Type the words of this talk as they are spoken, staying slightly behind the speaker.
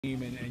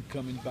and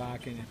coming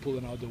back and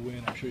pulling out the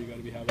win. I'm sure you got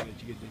to be happy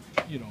that you get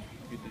the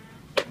get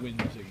the win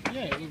this game.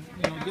 Yeah,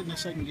 getting the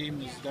second game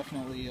was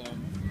definitely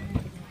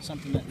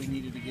something that we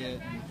needed to get,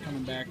 and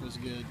coming back was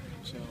good.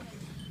 So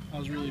I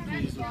was really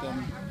pleased with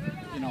them,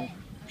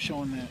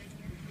 showing that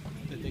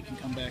they can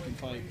come back and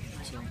fight.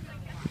 So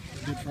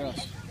good for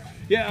us.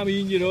 Yeah, I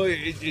mean,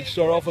 it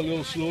started off a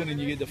little slow, and then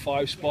you get the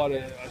 5 spot.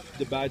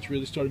 The bats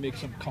really started making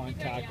some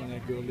contact on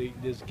that girl late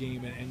in this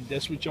game, and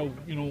that's what y'all,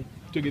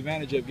 took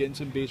advantage of, getting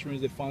some base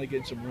runs. They finally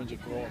getting some runs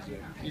across there.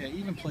 Yeah,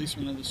 even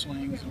placement of the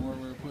swings and where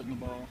we were putting the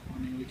ball. I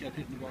mean, we kept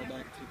hitting the ball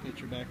back to the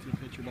pitcher, back to the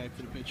pitcher, back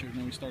to the pitcher, and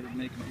then we started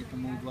making people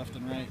move left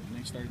and right, and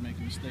they started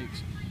making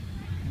mistakes.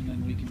 And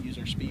then we can use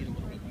our speed a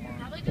little bit more.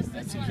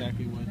 That's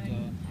exactly what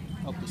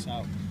helped us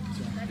out.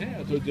 So. Yeah,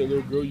 I thought the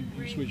little girl you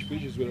switched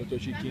pitches with, I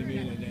thought she came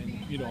in and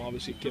then,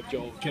 obviously kept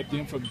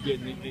them from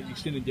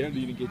extending their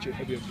lead and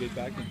get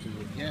back into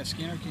it. Yeah,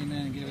 Skinner came in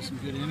and gave us some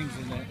good innings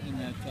in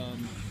that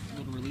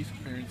little relief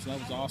appearance. That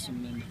was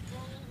awesome,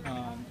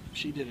 and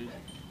she did an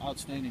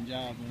outstanding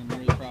job, and I'm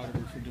really proud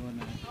of her for doing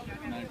that.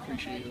 And I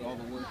appreciate all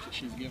the work that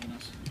she's given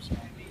us. So.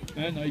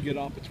 And now you get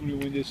an opportunity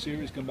to win this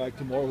series, come back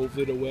tomorrow,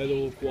 hopefully the weather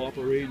will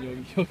cooperate,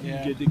 you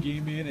get the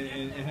game in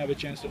and have a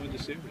chance to win the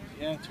series.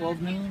 Yeah,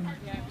 12 noon,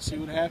 we'll see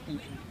what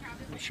happens.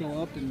 We'll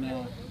show up and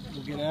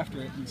we'll get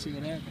after it and see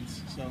what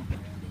happens. So, all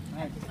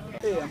right.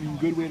 Yeah, I mean,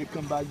 good way to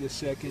come back the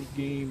second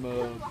game,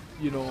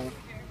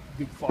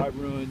 big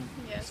 5-run,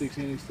 yes.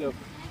 6-inning stuff.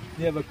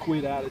 Never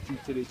quit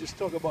attitude today. Just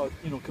talk about,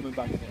 coming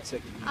back in that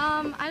second game.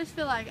 I just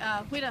feel like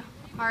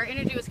our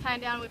energy was kind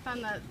of down. We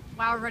found that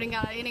while we're running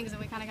out of innings, and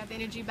we kind of got the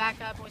energy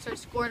back up, and we started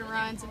scoring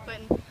runs and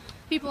putting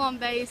people on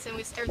base, and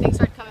everything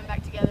started coming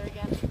back together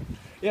again.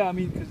 Yeah, I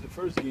mean, because the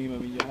first game,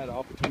 you had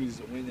opportunities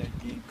to win that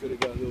game, could have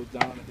got a little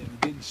down, and then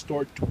it didn't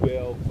start too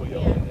well for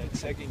y'all in that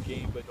second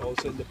game, but all of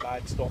a sudden the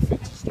bats, the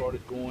offense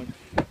started going,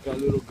 got a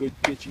little good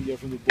pitching there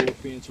from the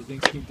bullpen, so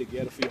things came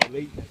together for y'all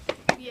late.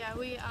 Yeah,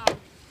 we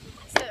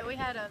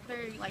had a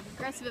very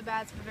aggressive at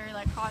bats, but very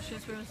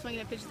cautious. We were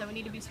swinging at pitches that we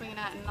need to be swinging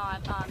at, and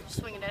not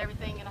just swinging at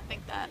everything. And I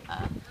think that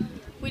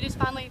we just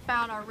finally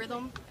found our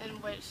rhythm,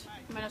 in which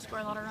made us score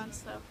a lot of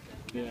runs. So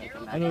yeah,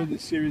 I know the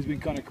series has been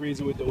kind of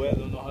crazy with the weather. I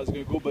don't know how it's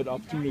going to go, but the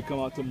opportunity to come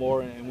out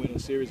tomorrow and win a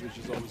series, which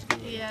is always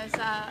good. Yes,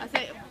 I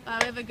think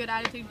we have a good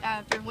attitude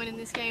after winning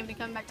this game. To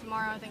come back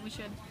tomorrow, I think we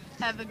should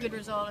have a good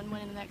result and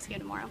win in the next game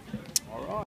tomorrow. All right.